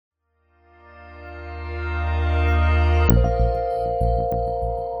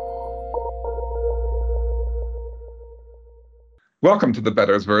Welcome to the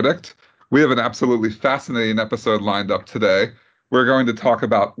Bettor's Verdict. We have an absolutely fascinating episode lined up today. We're going to talk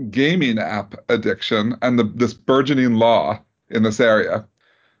about gaming app addiction and this burgeoning law in this area.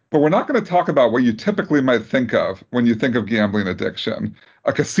 But we're not going to talk about what you typically might think of when you think of gambling addiction.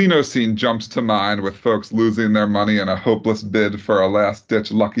 A casino scene jumps to mind with folks losing their money in a hopeless bid for a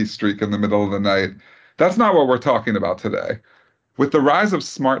last-ditch lucky streak in the middle of the night. That's not what we're talking about today. With the rise of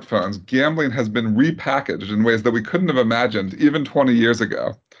smartphones, gambling has been repackaged in ways that we couldn't have imagined even 20 years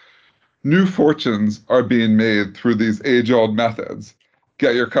ago. New fortunes are being made through these age-old methods.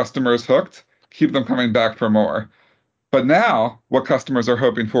 Get your customers hooked, keep them coming back for more. But now, what customers are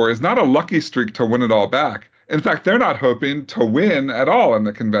hoping for is not a lucky streak to win it all back. In fact, they're not hoping to win at all in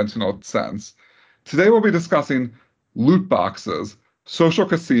the conventional sense. Today, we'll be discussing loot boxes, social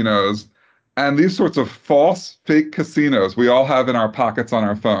casinos, and these sorts of false, fake casinos we all have in our pockets on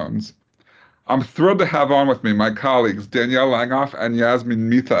our phones. I'm thrilled to have on with me my colleagues Danielle Langhoff and Yasmin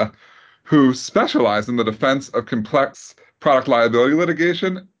Mitha, who specialize in the defense of complex product liability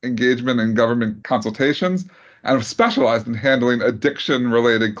litigation, engagement in government consultations, and have specialized in handling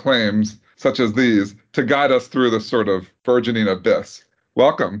addiction-related claims such as these to guide us through this sort of burgeoning abyss.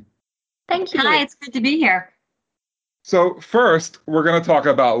 Welcome. Thank you. Hi, it's good to be here. So first, we're going to talk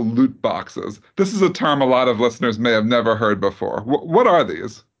about loot boxes. This is a term a lot of listeners may have never heard before. What are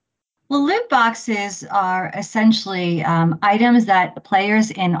these? Well, loot boxes are essentially items that players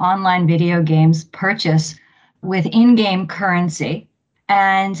in online video games purchase with in-game currency.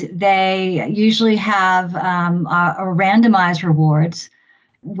 And they usually have a randomized rewards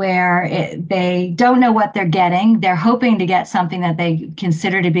where they don't know what they're getting. They're hoping to get something that they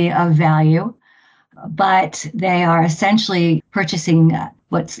consider to be of value, but they are essentially purchasing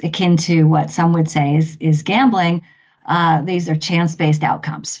what's akin to what some would say is gambling. These are chance-based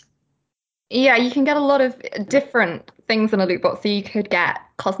outcomes. Yeah, you can get a lot of different things in a loot box. So you could get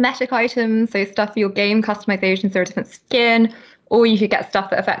cosmetic items, so stuff for your game customization, so a different skin, or you could get stuff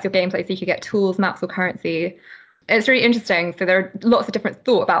that affects your gameplay, so you could get tools, maps, or currency. It's really interesting. So there are lots of different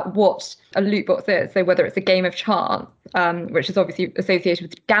thought about what a loot box is. So whether it's a game of chance, which is obviously associated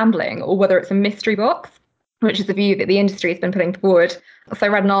with gambling, or whether it's a mystery box, which is a view that the industry has been putting forward. So I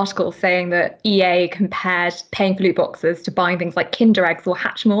read an article saying that EA compared paying for loot boxes to buying things like Kinder eggs or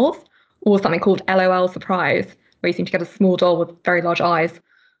Hatchimals, or something called LOL Surprise, where you seem to get a small doll with very large eyes.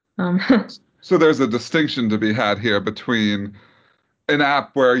 So there's a distinction to be had here between an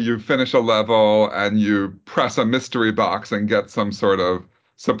app where you finish a level and you press a mystery box and get some sort of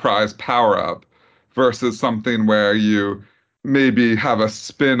surprise power-up versus something where you maybe have a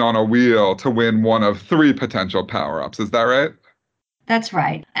spin on a wheel to win one of 3 potential power-ups. Is that right? That's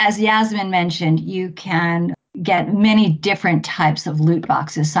right. As Yasmin mentioned, you can get many different types of loot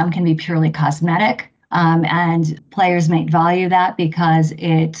boxes. Some can be purely cosmetic, and players may value that because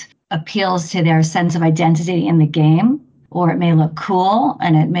it appeals to their sense of identity in the game, or it may look cool,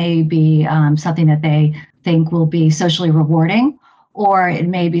 and it may be something that they think will be socially rewarding, or it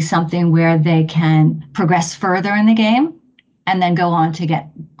may be something where they can progress further in the game and then go on to get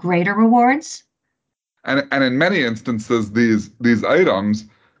greater rewards. And in many instances, these items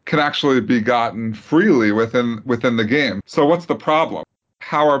can actually be gotten freely within the game. So what's the problem?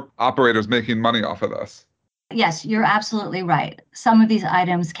 How are operators making money off of this? Yes, you're absolutely right. Some of these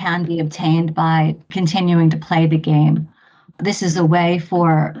items can be obtained by continuing to play the game. This is a way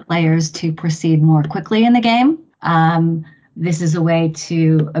for players to proceed more quickly in the game. This is a way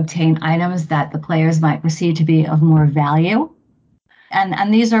to obtain items that the players might perceive to be of more value.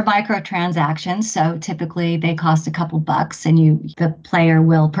 And these are microtransactions, so typically they cost a couple bucks, and the player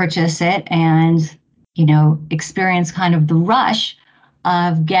will purchase it and experience kind of the rush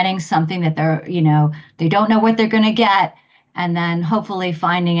of getting something that they don't know what they're going to get, and then hopefully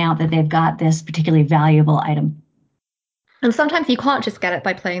finding out that they've got this particularly valuable item. And sometimes you can't just get it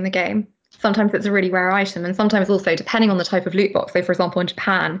by playing the game. Sometimes it's a really rare item, and sometimes also, depending on the type of loot box. So, for example, in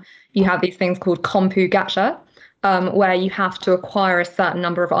Japan, you have these things called kompu gacha, where you have to acquire a certain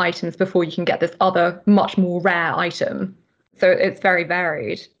number of items before you can get this other, much more rare item. So it's very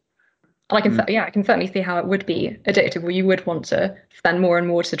varied. And I can certainly see how it would be addictive, where you would want to spend more and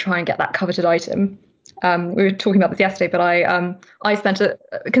more to try and get that coveted item. We were talking about this yesterday, but I spent a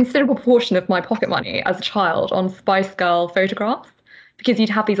considerable portion of my pocket money as a child on Spice Girl photographs, because you'd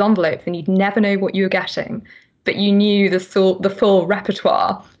have these envelopes and you'd never know what you were getting, but you knew the full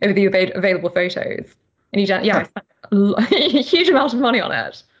repertoire of the available photos. And I spent a huge amount of money on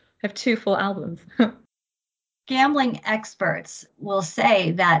it. I have 2 full albums. Gambling experts will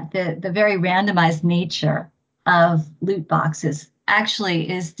say that the very randomized nature of loot boxes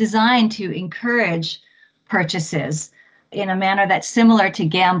actually is designed to encourage purchases in a manner that's similar to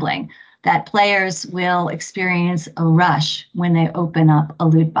gambling, that players will experience a rush when they open up a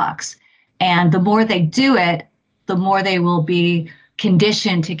loot box. And the more they do it, the more they will be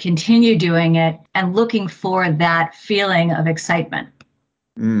conditioned to continue doing it and looking for that feeling of excitement.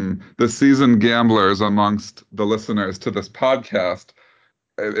 The seasoned gamblers amongst the listeners to this podcast,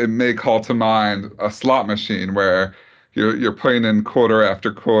 it may call to mind a slot machine where you're playing in quarter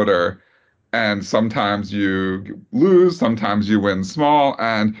after quarter, and sometimes you lose, sometimes you win small,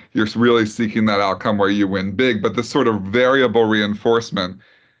 and you're really seeking that outcome where you win big. But this sort of variable reinforcement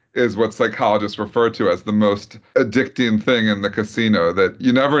is what psychologists refer to as the most addicting thing in the casino, that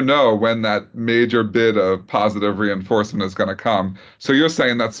you never know when that major bit of positive reinforcement is going to come. So you're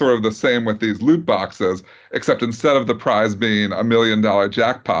saying that's sort of the same with these loot boxes, except instead of the prize being $1 million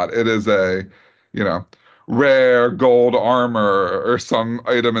jackpot, it is a, rare gold armor or some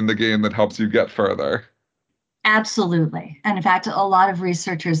item in the game that helps you get further. Absolutely. And in fact, a lot of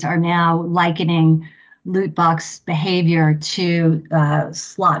researchers are now likening loot box behavior to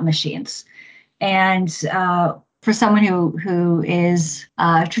slot machines. And for someone who is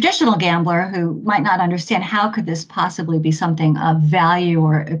a traditional gambler who might not understand how could this possibly be something of value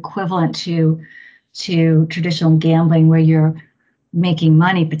or equivalent to traditional gambling where you're making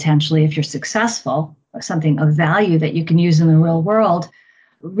money potentially if you're successful, something of value that you can use in the real world,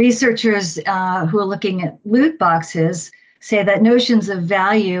 researchers who are looking at loot boxes say that notions of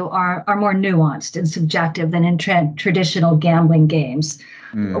value are more nuanced and subjective than in traditional gambling games,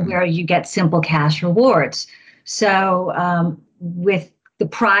 where you get simple cash rewards. So with the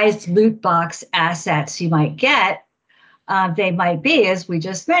prized loot box assets you might get, they might be, as we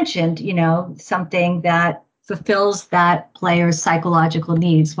just mentioned, something that fulfills that player's psychological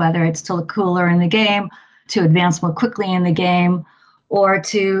needs, whether it's to look cooler in the game, to advance more quickly in the game, or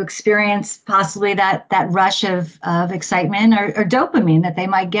to experience possibly that rush of excitement or dopamine that they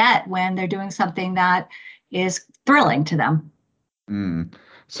might get when they're doing something that is thrilling to them.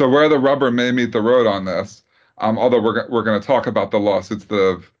 So where the rubber may meet the road on this, although we're going to talk about the lawsuits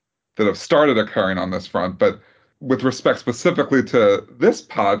that have started occurring on this front, but with respect specifically to this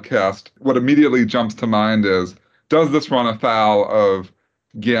podcast, what immediately jumps to mind is, does this run afoul of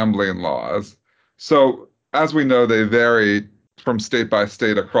gambling laws? So as we know, they vary from state by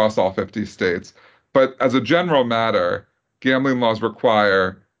state across all 50 states. But as a general matter, gambling laws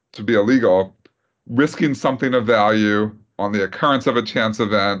require, to be illegal, risking something of value on the occurrence of a chance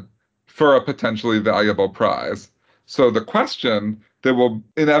event for a potentially valuable prize. So the question that will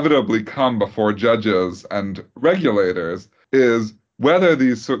inevitably come before judges and regulators is whether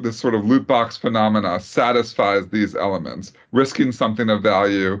this sort of loot box phenomena satisfies these elements, risking something of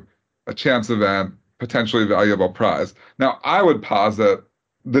value, a chance event, potentially valuable prize. Now, I would posit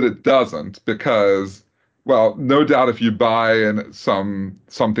that it doesn't because, well, no doubt if you buy in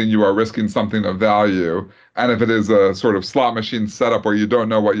something, you are risking something of value. And if it is a sort of slot machine setup where you don't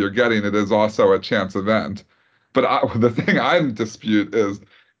know what you're getting, it is also a chance event. But the thing I dispute is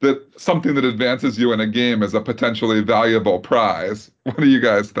that something that advances you in a game is a potentially valuable prize. What do you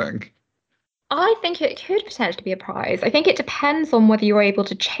guys think? I think it could potentially be a prize. I think it depends on whether you're able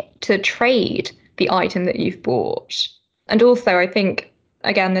to trade the item that you've bought. And also, I think,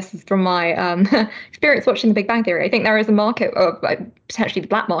 again, this is from my experience watching The Big Bang Theory, I think there is a market, or potentially the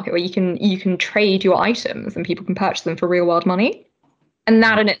black market, where you can trade your items and people can purchase them for real world money. And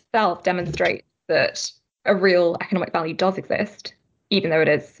that in itself demonstrates that a real economic value does exist, even though it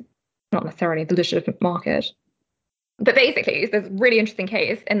is not necessarily the legitimate market. But basically, there's a really interesting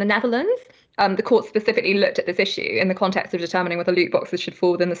case in the Netherlands. The court specifically looked at this issue in the context of determining whether loot boxes should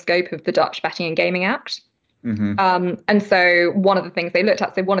fall within the scope of the Dutch Betting and Gaming Act. And so one of the things they looked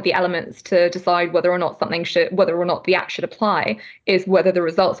at, so one of the elements to decide whether or not the act should apply is whether the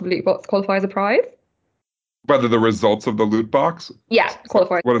results of loot box qualify as a prize. Whether the results of the loot box? Yeah,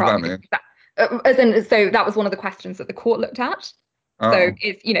 qualify as a prize. What does that mean? So that was one of the questions that the court looked at. Oh. So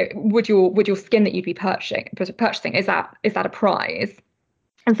would your skin that you'd be purchasing, is that a prize?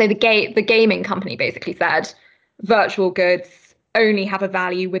 And so the gaming company basically said virtual goods only have a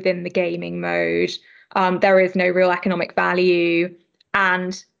value within the gaming mode. There is no real economic value.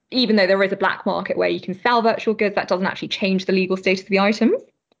 And even though there is a black market where you can sell virtual goods, that doesn't actually change the legal status of the items.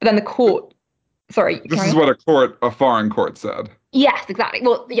 But then the court, This is what a foreign court said. Yes, exactly.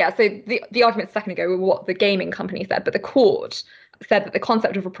 Well, yeah, so the argument a second ago were what the gaming company said, but the court said that the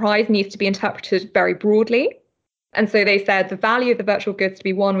concept of a prize needs to be interpreted very broadly. And so they said the value of the virtual goods to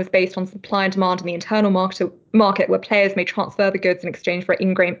be won was based on supply and demand in the internal market where players may transfer the goods in exchange for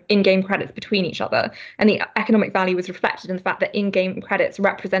in-game credits between each other. And the economic value was reflected in the fact that in-game credits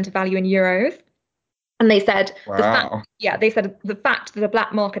represent a value in euros. And they said Wow. they said the fact that a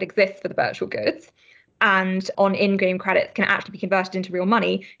black market exists for the virtual goods and on in-game credits can actually be converted into real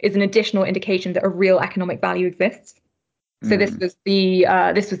money is an additional indication that a real economic value exists. So this was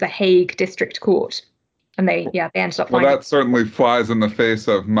the Hague District Court, and they ended up Well, finding. that certainly flies in the face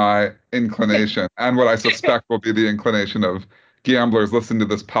of my inclination and what I suspect will be the inclination of gamblers listening to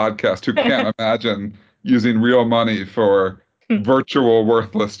this podcast who can't imagine using real money for virtual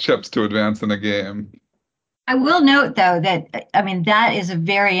worthless chips to advance in a game. I will note, though, that, I mean, that is a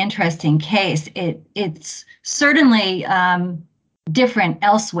very interesting case. It's certainly different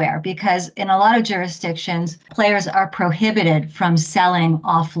elsewhere because in a lot of jurisdictions, players are prohibited from selling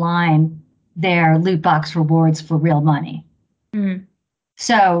offline their loot box rewards for real money. Mm.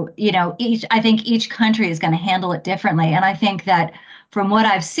 So, I think each country is going to handle it differently. And I think that from what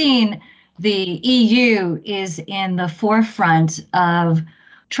I've seen, the EU is in the forefront of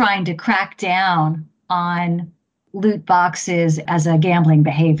trying to crack down on loot boxes as a gambling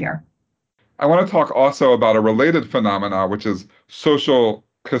behavior. I want to talk also about a related phenomenon, which is social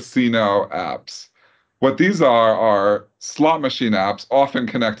casino apps. What these are slot machine apps, often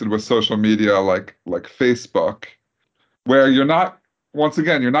connected with social media like Facebook, where you're not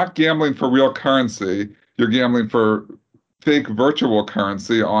gambling for real currency. You're gambling for fake virtual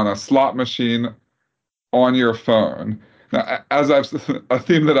currency on a slot machine on your phone. Now, a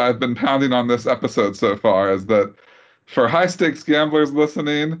theme that I've been pounding on this episode so far is that for high stakes gamblers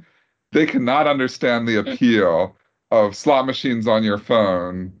listening, they cannot understand the appeal of slot machines on your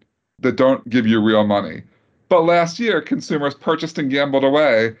phone that don't give you real money. But last year, consumers purchased and gambled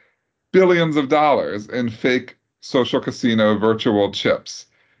away billions of dollars in fake social casino virtual chips.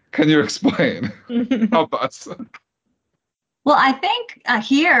 Can you explain? Help us. Well, I think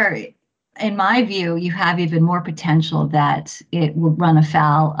here, in my view, you have even more potential that it will run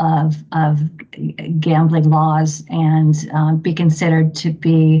afoul of gambling laws and be considered to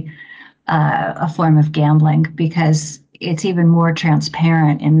be a form of gambling because it's even more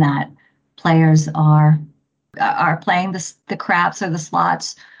transparent in that players are playing the craps or the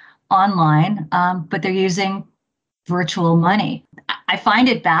slots online, but they're using virtual money. I find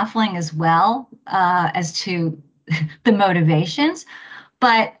it baffling as well as to the motivations,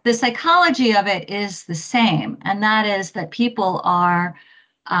 but the psychology of it is the same, and that is that people are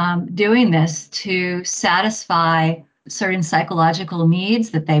doing this to satisfy certain psychological needs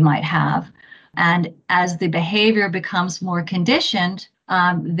that they might have. And as the behavior becomes more conditioned,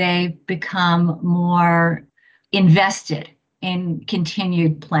 they become more invested in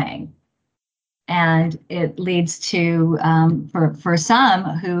continued playing. And it leads to, for some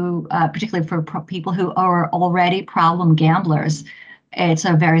who, particularly for people who are already problem gamblers, it's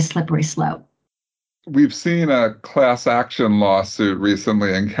a very slippery slope. We've seen a class action lawsuit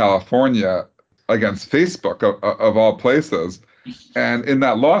recently in California against Facebook, of all places. And in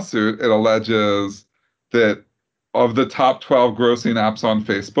that lawsuit, it alleges that of the top 12 grossing apps on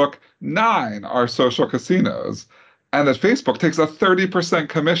Facebook, 9 are social casinos. And that Facebook takes a 30%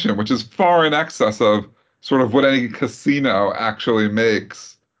 commission, which is far in excess of sort of what any casino actually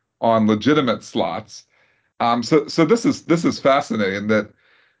makes on legitimate slots. So this is fascinating that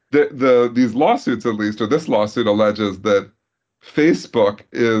these lawsuits, at least, or this lawsuit alleges that Facebook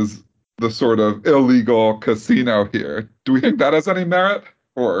is the sort of illegal casino here. Do we think that has any merit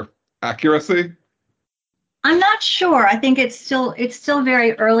or accuracy? I'm not sure. I think it's still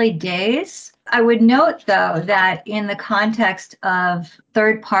very early days. I would note, though, that in the context of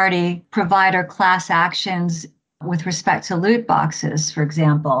third-party provider class actions with respect to loot boxes, for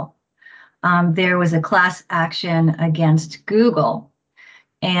example, there was a class action against Google,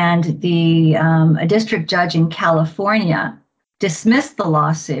 and a district judge in California dismissed the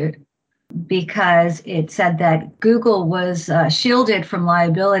lawsuit because it said that Google was shielded from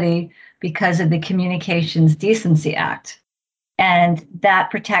liability because of the Communications Decency Act. And that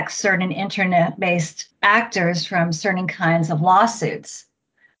protects certain internet-based actors from certain kinds of lawsuits.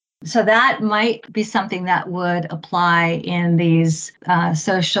 So that might be something that would apply in these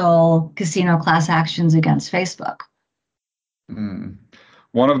social casino class actions against Facebook.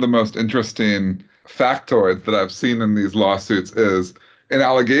 One of the most interesting factoids that I've seen in these lawsuits is an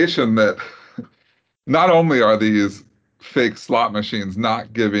allegation that not only are these fake slot machines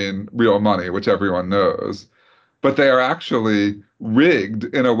not giving real money, which everyone knows, but they are actually rigged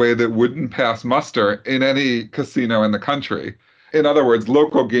in a way that wouldn't pass muster in any casino in the country. In other words,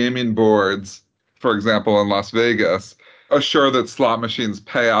 local gaming boards, for example, in Las Vegas, assure that slot machines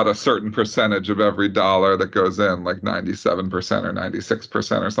pay out a certain percentage of every dollar that goes in, like 97% or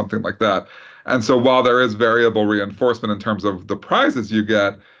 96% or something like that. And so while there is variable reinforcement in terms of the prizes you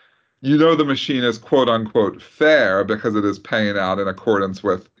get, you know the machine is quote unquote fair because it is paying out in accordance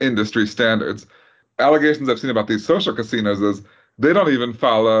with industry standards. Allegations I've seen about these social casinos is they don't even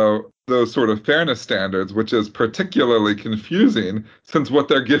follow those sort of fairness standards, which is particularly confusing since what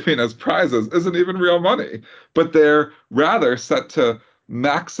they're giving as prizes isn't even real money, but they're rather set to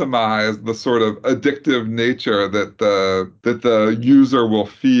maximize the sort of addictive nature that the user will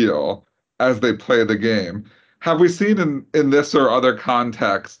feel as they play the game. Have we seen in this or other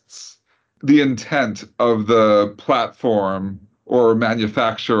contexts the intent of the platform or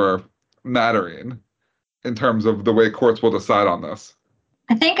manufacturer mattering in terms of the way courts will decide on this?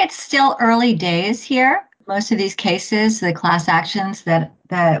 I think it's still early days here. Most of these cases, the class actions that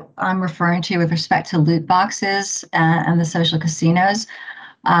I'm referring to with respect to loot boxes and the social casinos,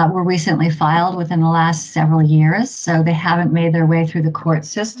 were recently filed within the last several years. So they haven't made their way through the court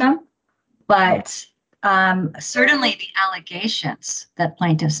system. But certainly the allegations that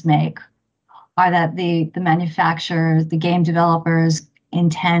plaintiffs make are that the manufacturers, the game developers'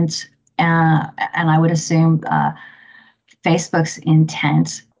 intent, and I would assume Facebook's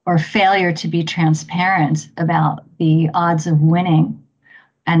intent or failure to be transparent about the odds of winning,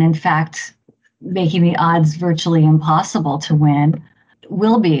 and in fact, making the odds virtually impossible to win,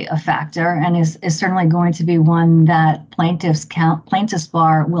 will be a factor and is certainly going to be one that plaintiffs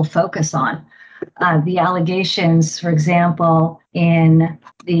bar will focus on. The allegations, for example, in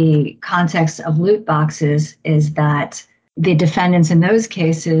the context of loot boxes, is that the defendants in those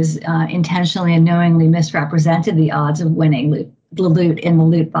cases intentionally and knowingly misrepresented the odds of winning the loot in the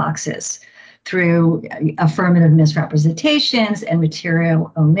loot boxes through affirmative misrepresentations and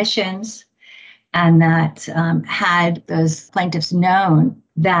material omissions, and that had those plaintiffs known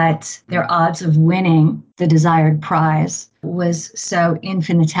that their odds of winning the desired prize was so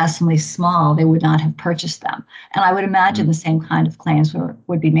infinitesimally small, they would not have purchased them. And I would imagine the same kind of claims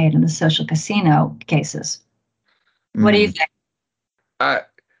would be made in the social casino cases. What do you think?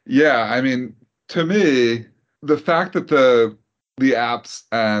 Yeah, I mean, to me, the fact that the apps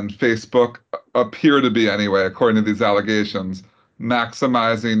and Facebook appear to be, anyway, according to these allegations,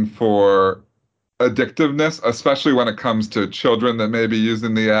 maximizing for addictiveness, especially when it comes to children that may be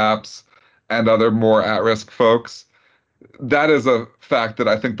using the apps and other more at-risk folks, that is a fact that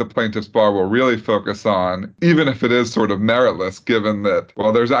I think the plaintiffs bar will really focus on, even if it is sort of meritless, given that,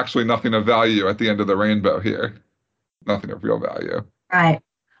 well, there's actually nothing of value at the end of the rainbow here. Nothing of real value. Right.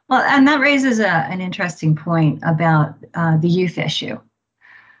 Well, and that raises an interesting point about the youth issue.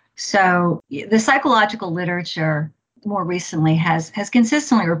 So the psychological literature more recently has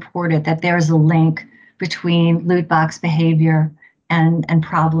consistently reported that there is a link between loot box behavior and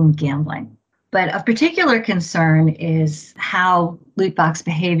problem gambling. But of particular concern is how loot box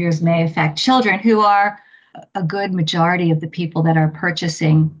behaviors may affect children, who are a good majority of the people that are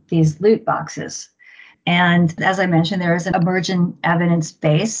purchasing these loot boxes. And as I mentioned, there is an emergent evidence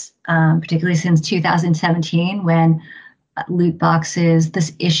base, particularly since 2017, when loot boxes,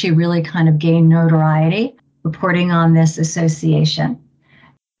 this issue really kind of gained notoriety, reporting on this association.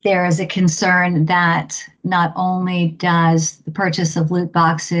 There is a concern that not only does the purchase of loot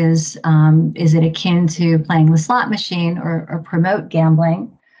boxes, is it akin to playing the slot machine or promote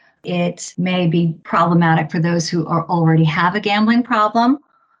gambling, it may be problematic for those who already have a gambling problem,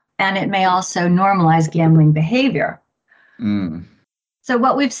 and it may also normalize gambling behavior. So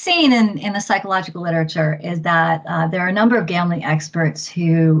what we've seen in the psychological literature is that there are a number of gambling experts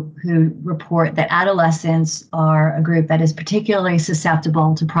who report that adolescents are a group that is particularly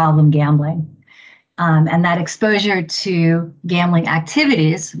susceptible to problem gambling. And that exposure to gambling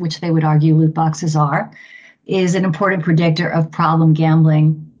activities, which they would argue loot boxes are, is an important predictor of problem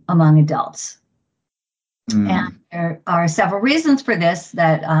gambling among adults. And there are several reasons for this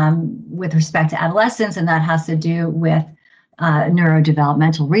that with respect to adolescents, and that has to do with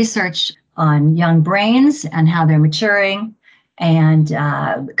neurodevelopmental research on young brains and how they're maturing, and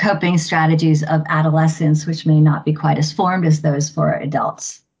coping strategies of adolescents, which may not be quite as formed as those for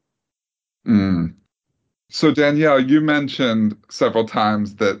adults. So Danielle, you mentioned several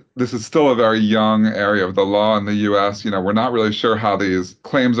times that this is still a very young area of the law in the US. We're not really sure how these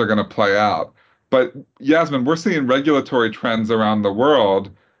claims are going to play out. But Yasmin, we're seeing regulatory trends around the world.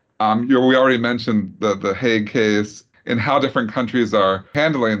 We already mentioned the Hague case and how different countries are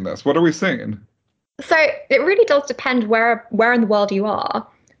handling this. What are we seeing? So it really does depend where in the world you are.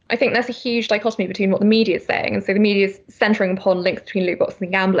 I think there's a huge dichotomy between what the media is saying, and so the media is centering upon links between loot boxes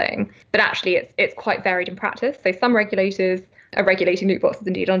and gambling, but actually it's quite varied in practice. So some regulators are regulating loot boxes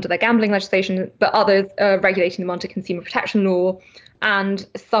indeed under their gambling legislation, but others are regulating them under consumer protection law. And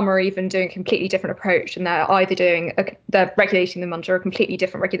some are even doing a completely different approach, and they're regulating them under a completely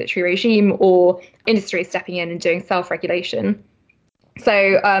different regulatory regime, or industry is stepping in and doing self-regulation.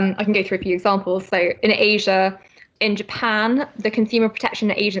 So I can go through a few examples. So in Asia, in Japan, the Consumer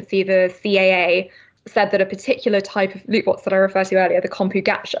Protection Agency, the CAA, said that a particular type of loot box that I referred to earlier, the Kompu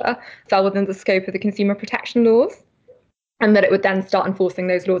Gacha, fell within the scope of the consumer protection laws, and that it would then start enforcing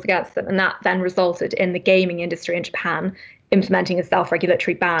those laws against them. And that then resulted in the gaming industry in Japan implementing a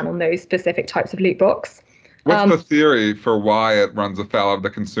self-regulatory ban on those specific types of loot box. What's the theory for why it runs afoul of the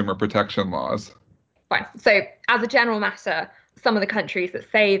consumer protection laws? Fine. So as a general matter, some of the countries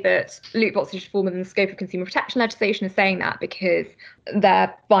that say that loot boxes should fall within the scope of consumer protection legislation are saying that because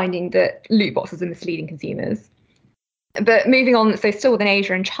they're finding that loot boxes are misleading consumers. But moving on, so still within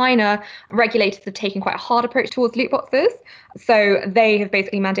Asia and China, regulators have taken quite a hard approach towards loot boxes. So they have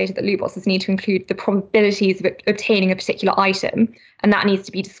basically mandated that loot boxes need to include the probabilities of obtaining a particular item, and that needs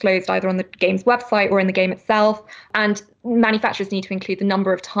to be disclosed either on the game's website or in the game itself. And manufacturers need to include the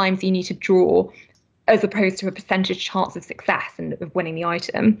number of times you need to draw, as opposed to a percentage chance of success and of winning the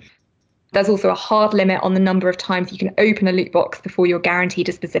item. There's also a hard limit on the number of times you can open a loot box before you're guaranteed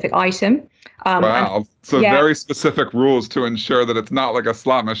a specific item. Wow. So very specific rules to ensure that it's not like a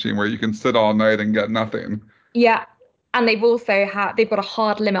slot machine where you can sit all night and get nothing. Yeah. And they've got a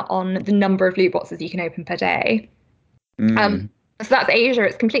hard limit on the number of loot boxes you can open per day. So that's Asia.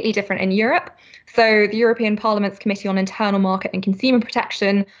 It's completely different in Europe. So the European Parliament's Committee on Internal Market and Consumer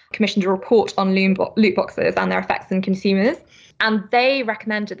Protection commissioned a report on loot boxes and their effects on consumers. And they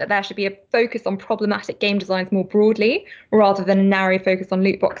recommended that there should be a focus on problematic game designs more broadly, rather than a narrow focus on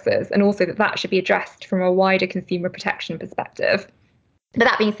loot boxes, and also that should be addressed from a wider consumer protection perspective. But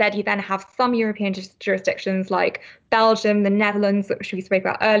that being said, you then have some European jurisdictions like Belgium, the Netherlands, which we spoke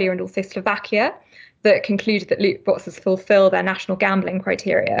about earlier, and also Slovakia, that concluded that loot boxes fulfill their national gambling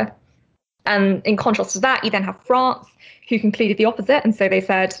criteria. And in contrast to that, you then have France, who concluded the opposite. And so they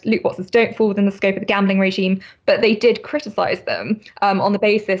said loot boxes don't fall within the scope of the gambling regime, but they did criticize them on the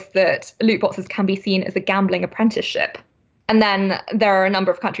basis that loot boxes can be seen as a gambling apprenticeship. And then there are a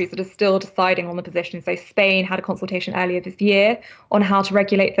number of countries that are still deciding on the position. So Spain had a consultation earlier this year on how to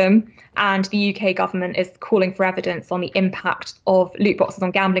regulate them. And the UK government is calling for evidence on the impact of loot boxes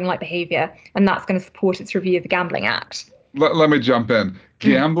on gambling-like behaviour. And that's going to support its review of the Gambling Act. Let me jump in.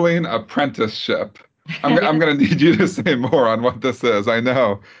 Gambling apprenticeship. I'm going to need you to say more on what this is. I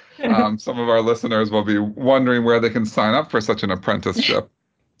know some of our listeners will be wondering where they can sign up for such an apprenticeship.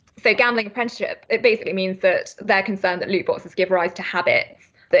 So gambling apprenticeship, it basically means that they're concerned that loot boxes give rise to habits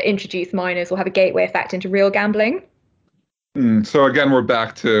that introduce minors or have a gateway effect into real gambling. So again, we're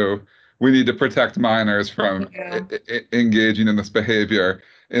back to we need to protect minors from engaging in this behavior.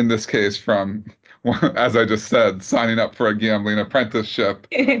 In this case, from, as I just said, signing up for a gambling apprenticeship.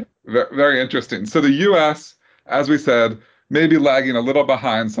 Very interesting. So the U.S., as we said, may be lagging a little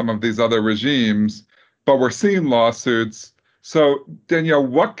behind some of these other regimes, but we're seeing lawsuits. So Danielle,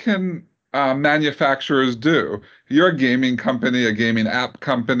 what can manufacturers do? You're a gaming company, a gaming app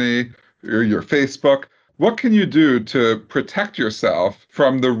company, you're Facebook. What can you do to protect yourself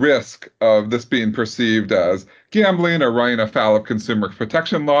from the risk of this being perceived as gambling or running afoul of consumer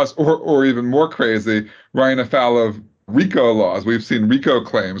protection laws, or even more crazy, running afoul of RICO laws? We've seen RICO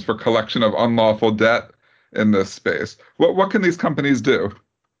claims for collection of unlawful debt in this space. What can these companies do?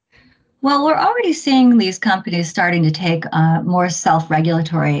 Well, we're already seeing these companies starting to take more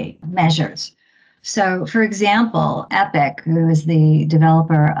self-regulatory measures. So, for example, Epic, who is the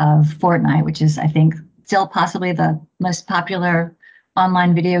developer of Fortnite, which is, I think, still possibly the most popular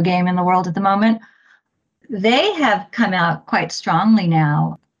online video game in the world at the moment, they have come out quite strongly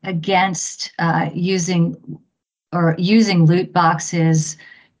now against using loot boxes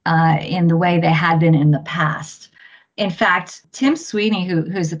in the way they had been in the past. In fact, Tim Sweeney,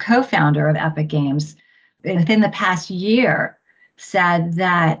 who's the co-founder of Epic Games, within the past year said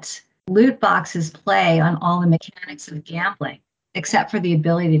that loot boxes play on all the mechanics of gambling, except for the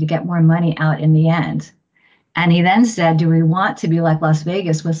ability to get more money out in the end. And he then said, do we want to be like Las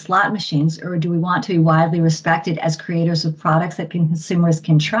Vegas with slot machines, or do we want to be widely respected as creators of products that consumers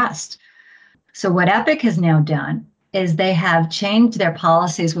can trust? So what Epic has now done is they have changed their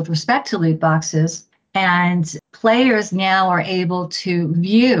policies with respect to loot boxes, and players now are able to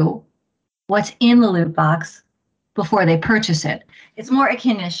view what's in the loot box before they purchase it. It's more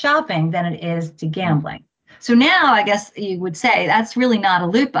akin to shopping than it is to gambling. So now I guess you would say that's really not a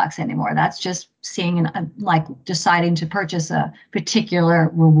loot box anymore. That's just seeing like deciding to purchase a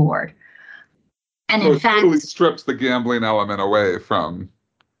particular reward. And So in it fact, totally strips the gambling element away from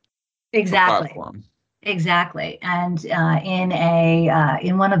the exactly. platform. Exactly. And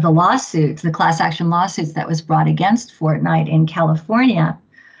in one of the lawsuits, the class action lawsuits that was brought against Fortnite in California,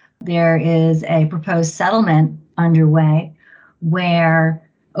 there is a proposed settlement underway where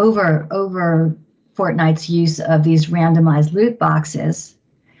over Fortnite's use of these randomized loot boxes,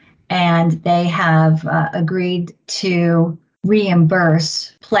 and they have agreed to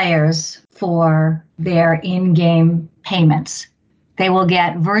reimburse players for their in-game payments. They will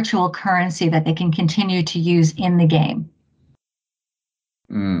get virtual currency that they can continue to use in the game.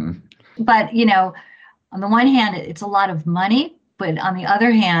 Mm. But, on the one hand, it's a lot of money, but on the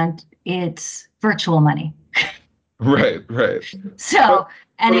other hand, it's virtual money. Right. So,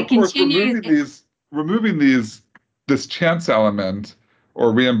 and but it of course, continues. removing this chance element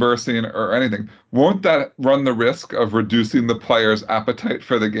or reimbursing or anything, won't that run the risk of reducing the player's appetite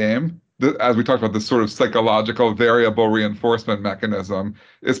for the game? As we talked about, this sort of psychological variable reinforcement mechanism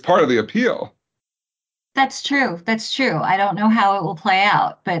is part of the appeal. That's true. I don't know how it will play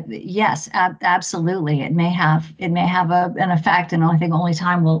out, but yes, absolutely, it may have an effect, and I think only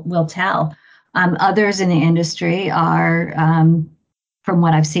time will tell. Others in the industry are, from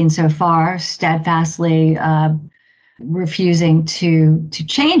what I've seen so far, steadfastly refusing to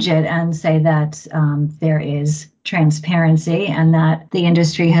change it and say that there is transparency and that the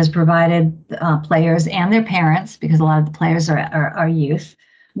industry has provided players and their parents, because a lot of the players are youth,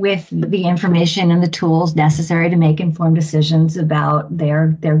 with the information and the tools necessary to make informed decisions about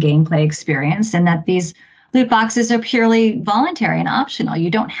their gameplay experience, and that these loot boxes are purely voluntary and optional. You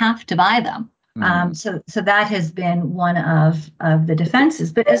don't have to buy them. So that has been one of the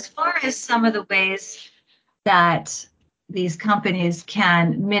defenses. But as far as some of the ways that these companies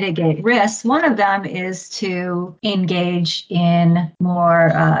can mitigate risks, one of them is to engage in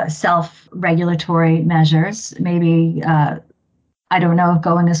more self-regulatory measures. Maybe I don't know if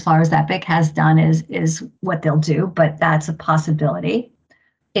going as far as Epic has done is what they'll do, but that's a possibility.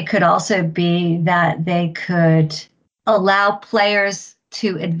 It could also be that they could allow players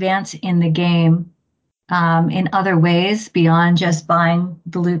to advance in the game in other ways beyond just buying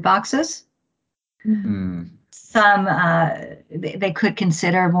the loot boxes. Some they could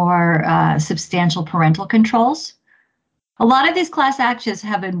consider more substantial parental controls. A lot of these class actions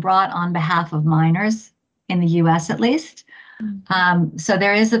have been brought on behalf of minors in the U.S. at least. So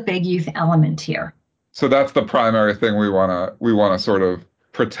there is a big youth element here. So that's the primary thing we want to sort of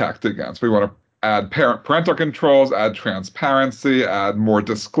protect against. We want to add parental controls, add transparency, add more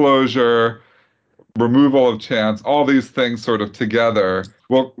disclosure, removal of chance. All these things sort of together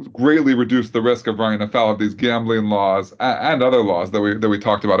will greatly reduce the risk of running afoul of these gambling laws and other laws that we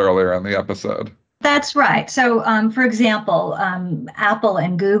talked about earlier in the episode. That's right. So, for example, Apple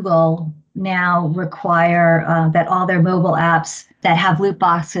and Google now require that all their mobile apps that have loot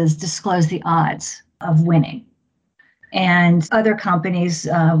boxes disclose the odds of winning. And other companies,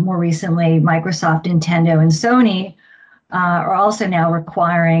 more recently, Microsoft, Nintendo, and Sony, are also now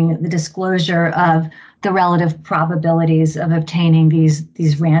requiring the disclosure of the relative probabilities of obtaining these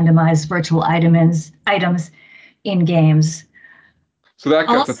randomized virtual items in games. So that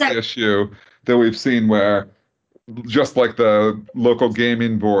gets at the issue that we've seen where, just like the local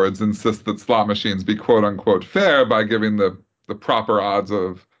gaming boards insist that slot machines be quote unquote fair by giving the proper odds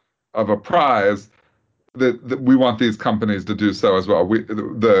of a prize, that we want these companies to do so as well.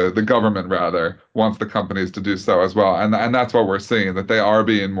 The government rather wants the companies to do so as well, and that's what we're seeing, that they are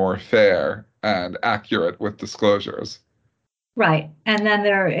being more fair and accurate with disclosures. Right, and then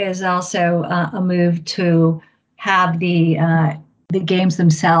there is also a move to have the games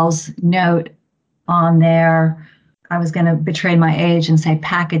themselves note on their, I was going to betray my age and say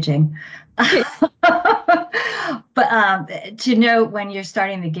packaging, but to note when you're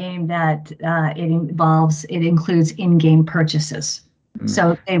starting the game that it includes in-game purchases.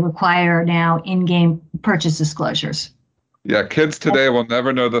 So they require now in-game purchase disclosures. Yeah, kids today will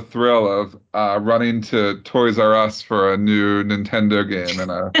never know the thrill of running to Toys R Us for a new Nintendo game.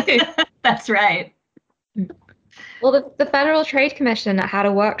 That's right. Well, the Federal Trade Commission had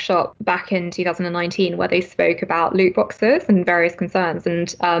a workshop back in 2019 where they spoke about loot boxes and various concerns. And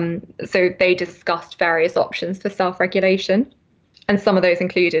so they discussed various options for self-regulation. And some of those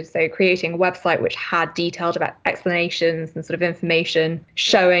included, so creating a website which had detailed about explanations and sort of information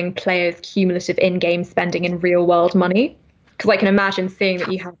showing players' cumulative in-game spending in real-world money. Because I can imagine seeing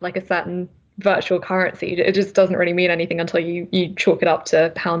that you have like a certain virtual currency, it just doesn't really mean anything until you chalk it up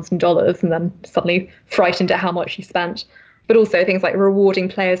to pounds and dollars and then suddenly frightened at how much you spent. But also things like rewarding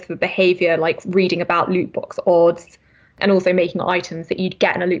players for behavior, like reading about loot box odds, and also making items that you'd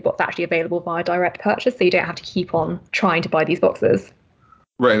get in a loot box actually available via direct purchase, so you don't have to keep on trying to buy these boxes.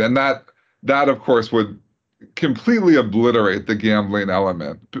 Right, and that of course would completely obliterate the gambling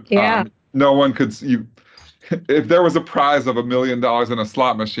element. Yeah. No one could if there was a prize of $1 million in a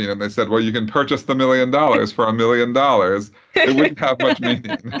slot machine and they said, well, you can purchase the $1 million for $1 million, it wouldn't have much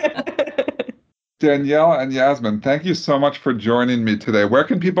meaning. Danielle and Yasmin, thank you so much for joining me today. Where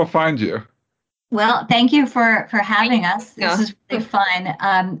can people find you? Well, thank you for having us. Yeah. This is really fun.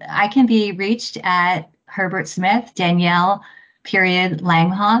 I can be reached at Herbert Smith, Danielle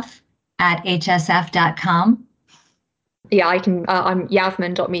Langhoff at hsf.com. Yeah, I can. I'm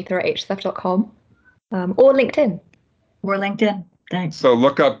yasmin.meether@hsf.com, or LinkedIn. Or LinkedIn. Thanks. So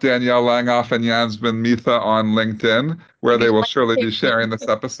look up Danielle Langhoff and Yasmin Mitha on LinkedIn, where they will surely be sharing this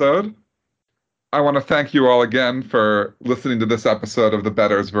episode. I want to thank you all again for listening to this episode of The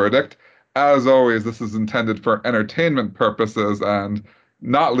Bettor's Verdict. As always, this is intended for entertainment purposes and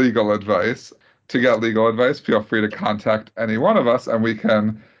not legal advice. To get legal advice, feel free to contact any one of us, and we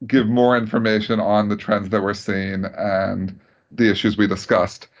can give more information on the trends that we're seeing and the issues we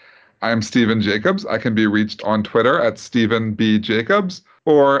discussed. I'm Stephen Jacobs. I can be reached on Twitter at Stephen B. Jacobs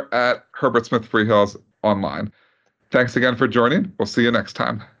or at Herbert Smith Freehills online. Thanks again for joining. We'll see you next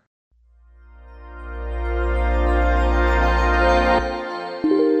time.